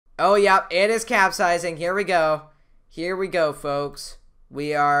Oh, yep, it is capsizing. Here we go. Here we go, folks.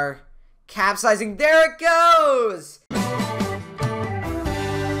 We are capsizing. There it goes!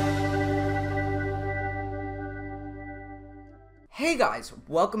 Hey guys,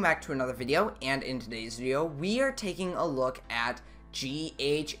 welcome back to another video, and in today's video, we are taking a look at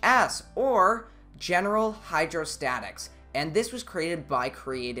GHS, or General HydroStatics, and this was created by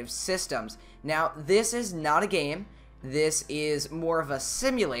Creative Systems. Now, this is not a game. This is more of a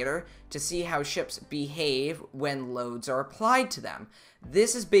simulator to see how ships behave when loads are applied to them.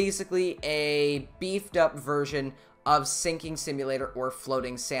 This is basically a beefed up version of Sinking Simulator or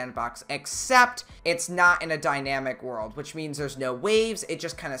Floating Sandbox, except it's not in a dynamic world, which means there's no waves. It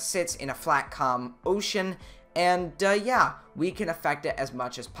just kind of sits in a flat, calm ocean, and yeah, we can affect it as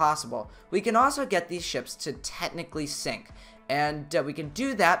much as possible. We can also get these ships to technically sink, and we can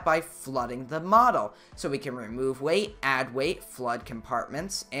do that by flooding the model. So we can remove weight, add weight, flood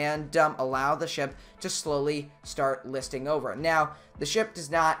compartments, and allow the ship to slowly start listing over. Now, the ship does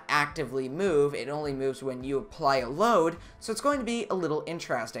not actively move, it only moves when you apply a load, so it's going to be a little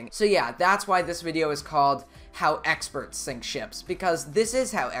interesting. So yeah, that's why this video is called How Experts Sink Ships, because this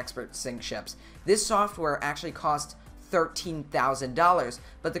is how experts sink ships. This software actually cost $13,000,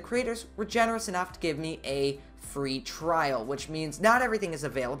 but the creators were generous enough to give me a free trial, which means not everything is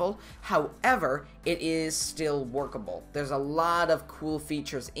available. However, it is still workable. There's a lot of cool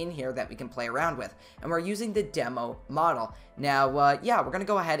features in here that we can play around with, and we're using the demo model. Now, yeah, we're gonna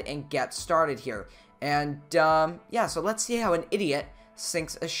go ahead and get started here. And, yeah, so let's see how an idiot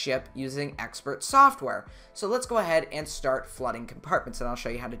sinks a ship using expert software. So let's go ahead and start flooding compartments, and I'll show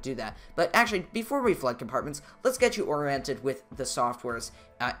you how to do that. But actually, before we flood compartments, let's get you oriented with the software's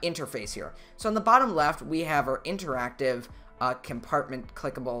interface here. So on the bottom left, we have our interactive compartment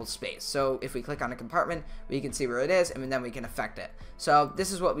clickable space. So if we click on a compartment, we can see where it is, and then we can affect it. So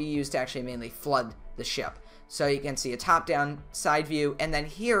this is what we use to actually mainly flood the ship. So you can see a top-down side view, and then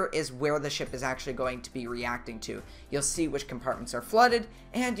here is where the ship is actually going to be reacting to. You'll see which compartments are flooded,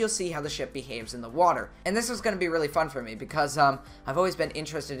 and you'll see how the ship behaves in the water. And this is going to be really fun for me because I've always been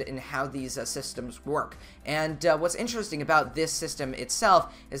interested in how these systems work. And what's interesting about this system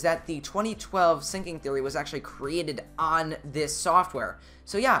itself is that the 2012 sinking theory was actually created on this software.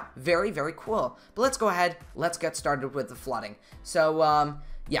 So yeah, very, very cool. But let's go ahead, let's get started with the flooding. So,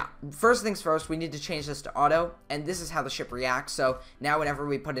 yeah, first things first, we need to change this to auto, and this is how the ship reacts. So now whenever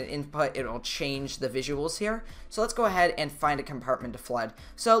we put an input, it'll change the visuals here. So let's go ahead and find a compartment to flood.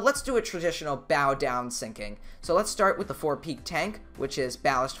 So let's do a traditional bow down sinking. So let's start with the 4-peak tank, which is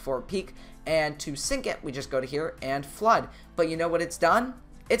ballast 4-peak, and to sink it, we just go to here and flood. But you know what it's done?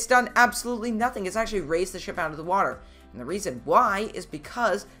 It's done absolutely nothing. It's actually raised the ship out of the water. And the reason why is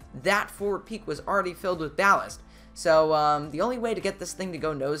because that forward peak was already filled with ballast. So, the only way to get this thing to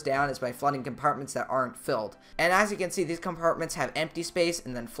go nose down is by flooding compartments that aren't filled. And as you can see, these compartments have empty space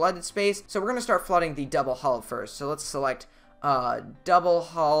and then flooded space. So we're going to start flooding the double hull first. So let's select double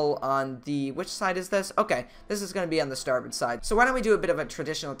hull on the, which side is this? Okay, this is going to be on the starboard side. So why don't we do a bit of a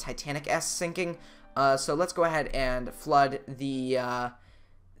traditional Titanic-esque sinking? So let's go ahead and flood the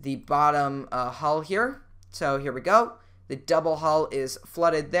bottom hull here. So here we go. The double hull is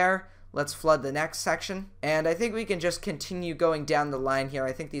flooded there. Let's flood the next section, and I think we can just continue going down the line here.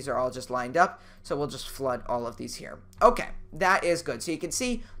 I think these are all just lined up, so we'll just flood all of these here. Okay, that is good. So you can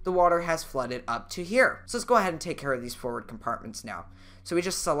see the water has flooded up to here. So let's go ahead and take care of these forward compartments now. So we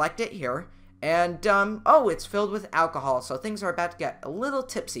just select it here, and oh, it's filled with alcohol, so things are about to get a little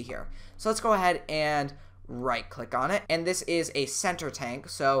tipsy here. So let's go ahead and right-click on it, and this is a center tank,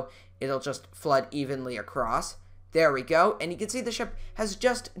 so it'll just flood evenly across. There we go, and you can see the ship has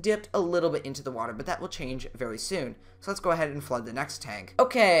just dipped a little bit into the water, but that will change very soon. So let's go ahead and flood the next tank.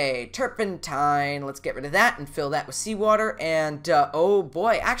 Okay, turpentine, let's get rid of that and fill that with seawater, and oh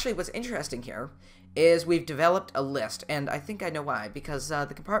boy, actually what's interesting here is we've developed a list, and I think I know why, because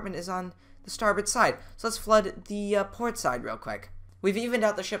the compartment is on the starboard side. So let's flood the port side real quick. We've evened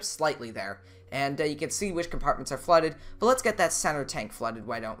out the ship slightly there, and you can see which compartments are flooded, but let's get that center tank flooded,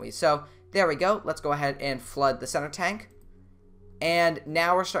 why don't we? So there we go. Let's go ahead and flood the center tank. And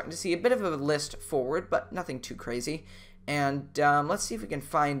now we're starting to see a bit of a list forward, but nothing too crazy. And let's see if we can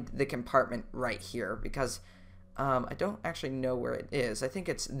find the compartment right here, because I don't actually know where it is. I think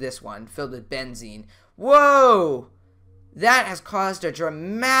it's this one, filled with benzene. Whoa! That has caused a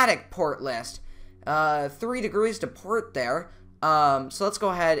dramatic port list. 3 degrees to port there. So let's go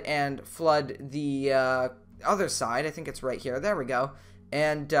ahead and flood the other side. I think it's right here. There we go.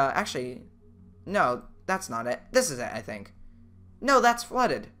 And actually, no, that's not it. This is it, I think. No, that's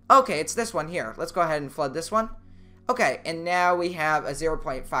flooded. Okay, it's this one here. Let's go ahead and flood this one. Okay, and now we have a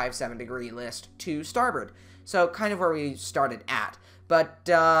 0.57 degree list to starboard. So kind of where we started at. But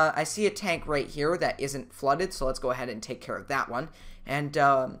I see a tank right here that isn't flooded, so let's go ahead and take care of that one. And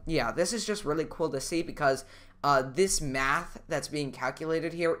yeah, this is just really cool to see because this math that's being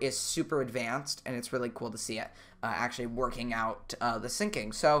calculated here is super advanced, and it's really cool to see it actually working out the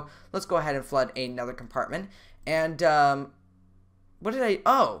sinking. So let's go ahead and flood another compartment. And what did I...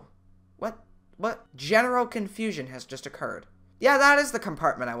 Oh, what? General confusion has just occurred. Yeah, that is the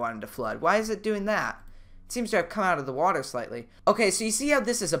compartment I wanted to flood. Why is it doing that? It seems to have come out of the water slightly. Okay, so you see how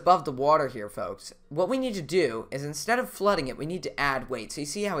this is above the water here, folks. What we need to do is instead of flooding it, we need to add weight. So you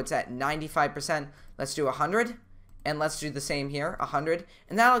see how it's at 95%? Let's do 100. And let's do the same here, 100.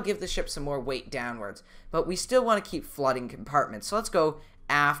 And that'll give the ship some more weight downwards. But we still want to keep flooding compartments. So let's go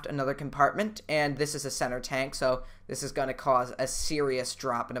aft another compartment. And this is a center tank, so this is going to cause a serious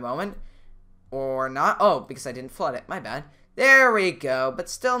drop in a moment. Or not. Oh, because I didn't flood it. My bad. There we go. But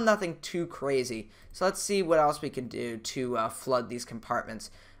still nothing too crazy. So let's see what else we can do to flood these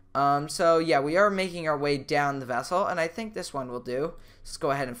compartments. So yeah, we are making our way down the vessel. And I think this one will do. Let's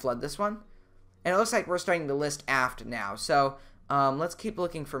go ahead and flood this one. And it looks like we're starting to list aft now. So let's keep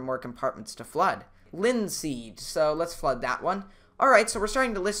looking for more compartments to flood. Linseed. So let's flood that one. Alright, so we're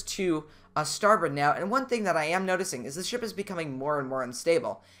starting to list to starboard now. And one thing that I am noticing is the ship is becoming more and more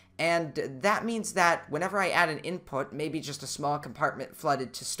unstable. And that means that whenever I add an input, maybe just a small compartment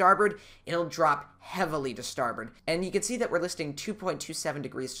flooded to starboard, it'll drop heavily to starboard. And you can see that we're listing 2.27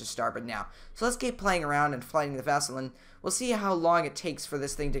 degrees to starboard now. So let's keep playing around and flooding the vessel, and we'll see how long it takes for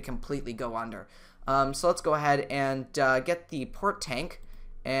this thing to completely go under. So let's go ahead and get the port tank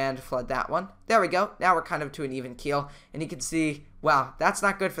and flood that one. There we go. Now we're kind of to an even keel, and you can see, wow, that's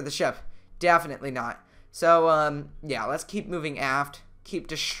not good for the ship. Definitely not. So, yeah, let's keep moving aft. Keep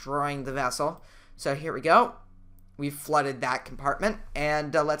destroying the vessel. So here we go. We've flooded that compartment,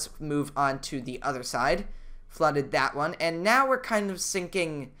 and let's move on to the other side. Flooded that one, and now we're kind of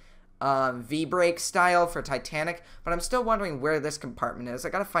sinking V-brake style for Titanic, but I'm still wondering where this compartment is. I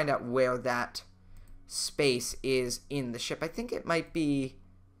gotta find out where that space is in the ship. I think it might be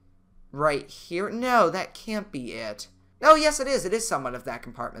right here. No, that can't be it. Oh, yes, it is. It is somewhat of that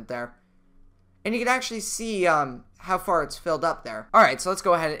compartment there. And you can actually see how far it's filled up there. Alright, so let's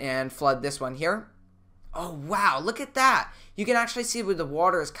go ahead and flood this one here. Oh, wow, look at that. You can actually see where the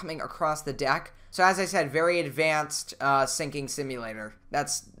water is coming across the deck. So as I said, very advanced sinking simulator.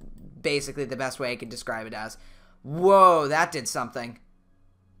 That's basically the best way I could describe it as. Whoa, that did something.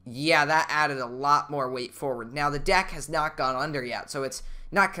 Yeah, that added a lot more weight forward. Now, the deck has not gone under yet, so it's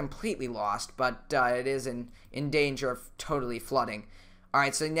not completely lost, but it is in danger of totally flooding.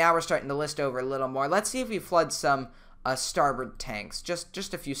 Alright, so now we're starting to list over a little more. Let's see if we flood some starboard tanks.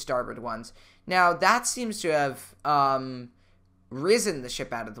 Just a few starboard ones. Now, that seems to have risen the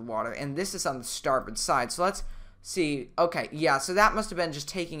ship out of the water, and this is on the starboard side. So let's see. Okay, yeah, so that must have been just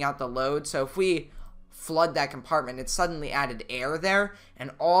taking out the load. So if we flood that compartment, it suddenly added air there,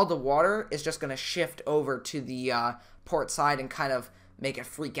 and all the water is just going to shift over to the port side and kind of make it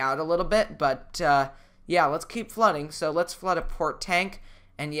freak out a little bit. But yeah, let's keep flooding. So let's flood a port tank.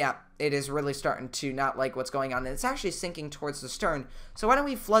 And yeah, it is really starting to not like what's going on. And it's actually sinking towards the stern. So why don't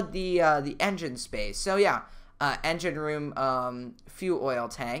we flood the engine space? So yeah, engine room, fuel oil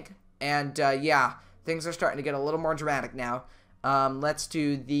tank. And yeah, things are starting to get a little more dramatic now. Let's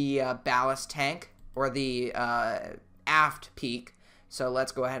do the ballast tank, or the aft peak. So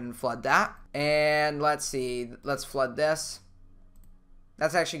let's go ahead and flood that. And let's see, let's flood this.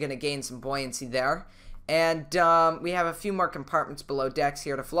 That's actually going to gain some buoyancy there. And we have a few more compartments below decks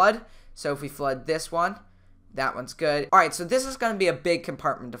here to flood. So if we flood this one, that one's good. Alright, so this is going to be a big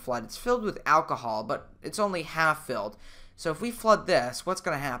compartment to flood. It's filled with alcohol, but it's only half filled. So if we flood this, what's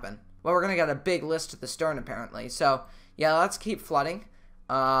going to happen? Well, we're going to get a big list at the stern, apparently. So, yeah, let's keep flooding.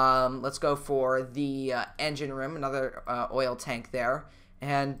 Let's go for the engine room, another oil tank there.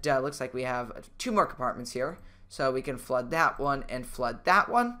 And looks like we have 2 more compartments here. So we can flood that one and flood that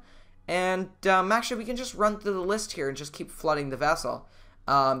one. And actually, we can just run through the list here and just keep flooding the vessel.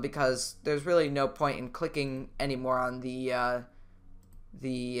 Because there's really no point in clicking anymore on the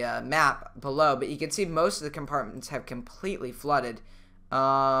map below. But you can see most of the compartments have completely flooded.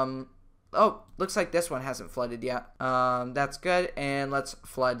 Oh, looks like this one hasn't flooded yet. That's good. And let's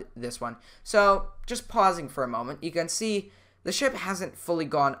flood this one. So, just pausing for a moment, you can see the ship hasn't fully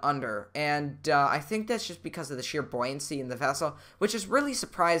gone under, and I think that's just because of the sheer buoyancy in the vessel, which is really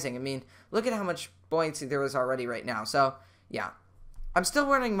surprising. I mean, look at how much buoyancy there is already right now. So, yeah. I'm still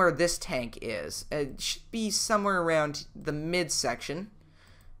wondering where this tank is. It should be somewhere around the midsection.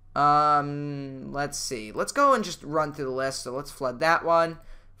 Let's see. Let's go and just run through the list. So let's flood that one.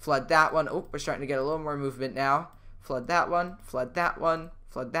 Flood that one. Oh, we're starting to get a little more movement now. Flood that one. Flood that one.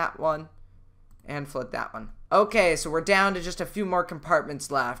 Flood that one. And flood that one. Okay, so we're down to just a few more compartments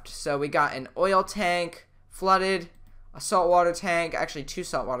left. So we got an oil tank flooded. A saltwater tank. Actually, 2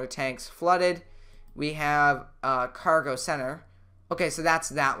 saltwater tanks flooded. We have a cargo center. Okay, so that's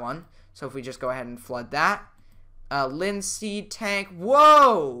that one. So if we just go ahead and flood that. Linseed tank.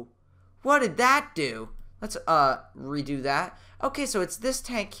 Whoa! What did that do? Let's redo that. Okay, so it's this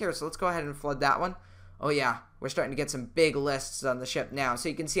tank here. So let's go ahead and flood that one. Oh yeah, we're starting to get some big lists on the ship now. So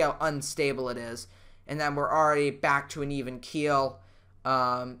you can see how unstable it is. And then we're already back to an even keel.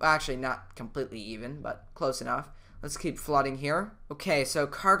 Actually, not completely even, but close enough. Let's keep flooding here. Okay, so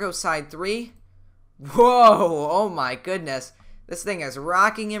cargo side 3. Whoa! Oh my goodness. This thing is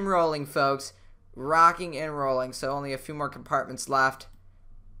rocking and rolling, folks. Rocking and rolling. So only a few more compartments left.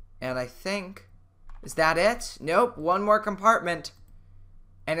 And I think... Is that it? Nope. One more compartment.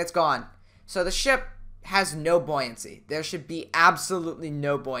 And it's gone. So the ship has no buoyancy. There should be absolutely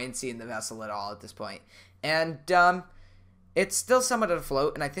no buoyancy in the vessel at all at this point. And it's still somewhat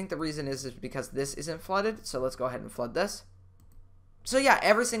afloat. And I think the reason is because this isn't flooded. So let's go ahead and flood this. So yeah,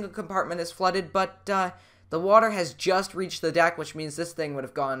 every single compartment is flooded. But the water has just reached the deck, which means this thing would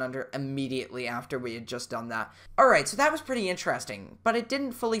have gone under immediately after we had just done that. Alright, so that was pretty interesting, but it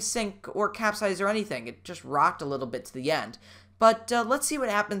didn't fully sink or capsize or anything. It just rocked a little bit to the end. But let's see what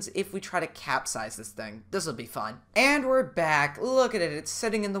happens if we try to capsize this thing. This will be fun. And we're back. Look at it. It's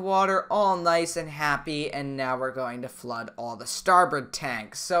sitting in the water all nice and happy, and now we're going to flood all the starboard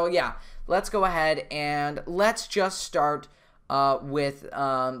tanks. So yeah, let's go ahead and let's just start with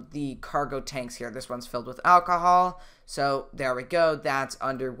the cargo tanks here. This one's filled with alcohol. So there we go. That's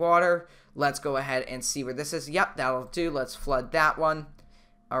underwater. Let's go ahead and see where this is. Yep, that'll do. Let's flood that one.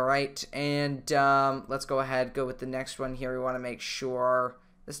 All right. And let's go ahead. Go with the next one here. We want to make sure.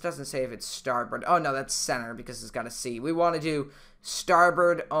 This doesn't say if it's starboard. Oh, no, that's center because it's got a C. We want to do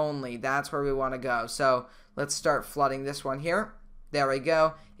starboard only. That's where we want to go. So let's start flooding this one here. There we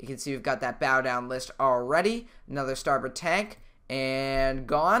go. You can see we've got that bow down list already. Another starboard tank. And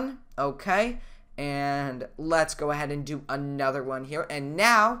gone. Okay. And let's go ahead and do another one here. And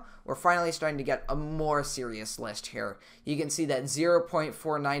now we're finally starting to get a more serious list here. You can see that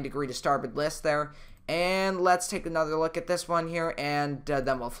 0.49 degree to starboard list there. And let's take another look at this one here. And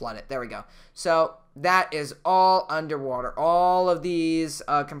then we'll flood it. There we go. So that is all underwater. All of these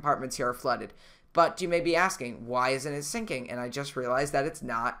compartments here are flooded. But you may be asking, why isn't it sinking? And I just realized that it's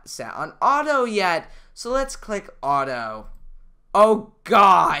not set on auto yet. So let's click auto. Oh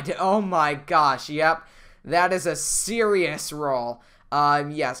God, oh my gosh, yep. That is a serious roll.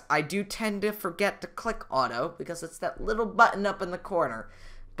 Yes, I do tend to forget to click auto because it's that little button up in the corner.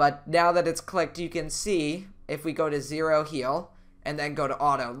 But now that it's clicked, you can see if we go to 0 heel and then go to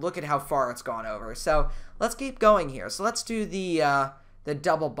auto, look at how far it's gone over. So let's keep going here. So let's do the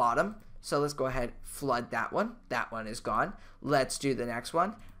double bottom. So let's go ahead, flood that one. That one is gone. Let's do the next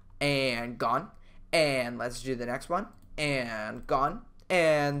one. And gone. And let's do the next one. And gone.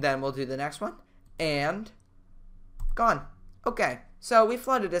 And then we'll do the next one. And gone. Okay. So we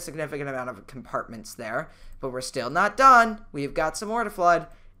flooded a significant amount of compartments there. But we're still not done. We've got some more to flood.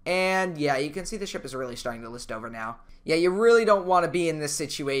 And yeah, you can see the ship is really starting to list over now. Yeah, you really don't want to be in this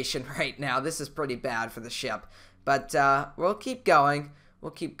situation right now. This is pretty bad for the ship. But we'll keep going. We'll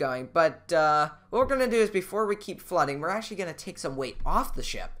keep going, but what we're going to do is before we keep flooding, we're actually going to take some weight off the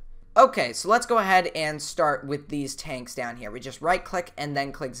ship. Okay, so let's go ahead and start with these tanks down here. We just right-click and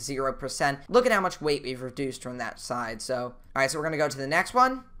then click 0%. Look at how much weight we've reduced from that side. So, all right, so we're going to go to the next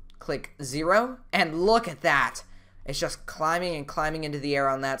one, click 0, and look at that. It's just climbing and climbing into the air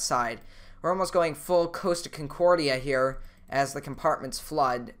on that side. We're almost going full Costa Concordia here as the compartments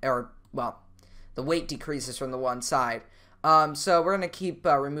flood, or, well, the weight decreases from the one side. So we're going to keep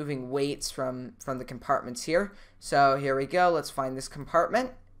removing weights from the compartments here. So here we go. Let's find this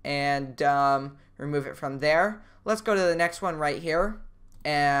compartment and remove it from there. Let's go to the next one right here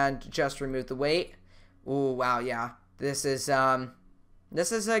and just remove the weight. Ooh, wow, yeah. This is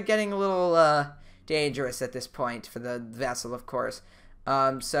getting a little dangerous at this point for the vessel, of course.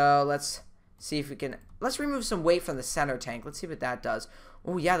 So let's see if we can... Let's remove some weight from the center tank. Let's see what that does.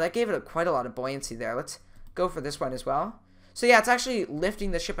 Oh, yeah, that gave it quite a lot of buoyancy there. Let's go for this one as well. So yeah, it's actually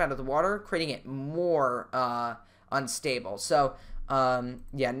lifting the ship out of the water, creating it more unstable. So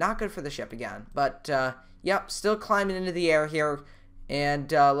yeah, not good for the ship again. But yep, still climbing into the air here.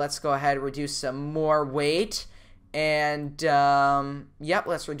 And let's go ahead and reduce some more weight. And yep,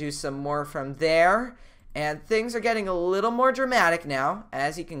 let's reduce some more from there. And things are getting a little more dramatic now.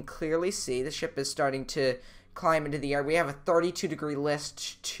 As you can clearly see, the ship is starting to climb into the air. We have a 32-degree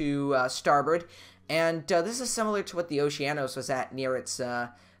list to starboard. And this is similar to what the Oceanos was at near its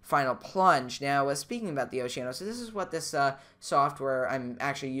final plunge. Now, speaking about the Oceanos, this is what this software I'm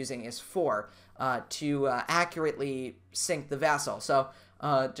actually using is for, to accurately sink the vessel. So,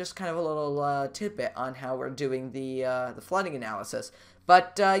 just kind of a little tidbit on how we're doing the flooding analysis.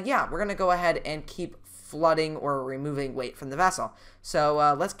 But, yeah, we're going to go ahead and keep flooding or removing weight from the vessel.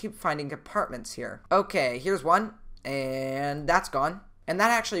 So, let's keep finding compartments here. Okay, here's one, and that's gone. And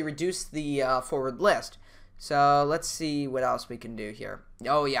that actually reduced the forward list. So let's see what else we can do here.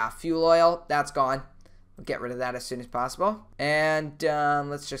 Oh yeah, fuel oil, that's gone. We'll get rid of that as soon as possible. And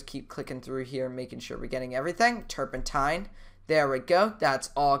let's just keep clicking through here, making sure we're getting everything. Turpentine, there we go. That's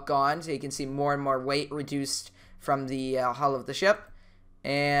all gone. So you can see more and more weight reduced from the hull of the ship.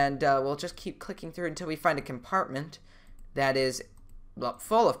 And we'll just keep clicking through until we find a compartment that is, well,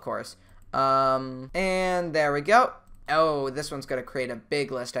 full, of course. And there we go. Oh, this one's going to create a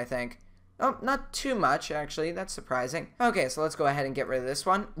big list, I think. Oh, not too much, actually. That's surprising. Okay, so let's go ahead and get rid of this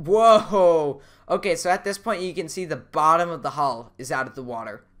one. Whoa! Okay, so at this point, you can see the bottom of the hull is out of the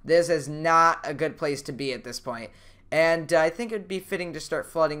water. This is not a good place to be at this point. And I think it would be fitting to start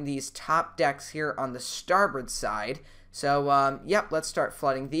flooding these top decks here on the starboard side. So, yep, let's start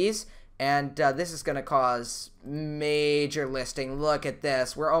flooding these. And this is going to cause major listing. Look at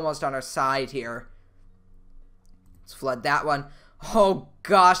this. We're almost on our side here. Let's flood that one. Oh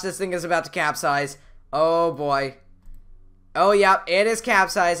gosh, this thing is about to capsize. Oh boy. Oh yeah, it is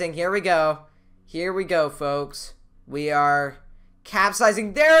capsizing. Here we go. Here we go, folks. We are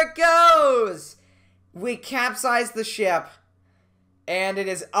capsizing. There it goes! We capsized the ship. And it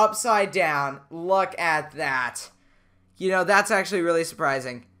is upside down. Look at that. You know, that's actually really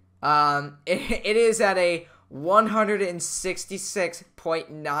surprising. It is at a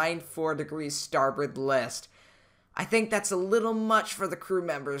 166.94 degrees starboard list. I think that's a little much for the crew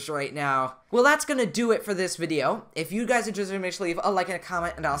members right now. Well, that's gonna do it for this video. If you guys enjoyed it, make sure to leave a like and a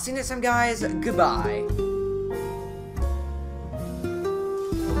comment, and I'll see you next time, guys. Goodbye.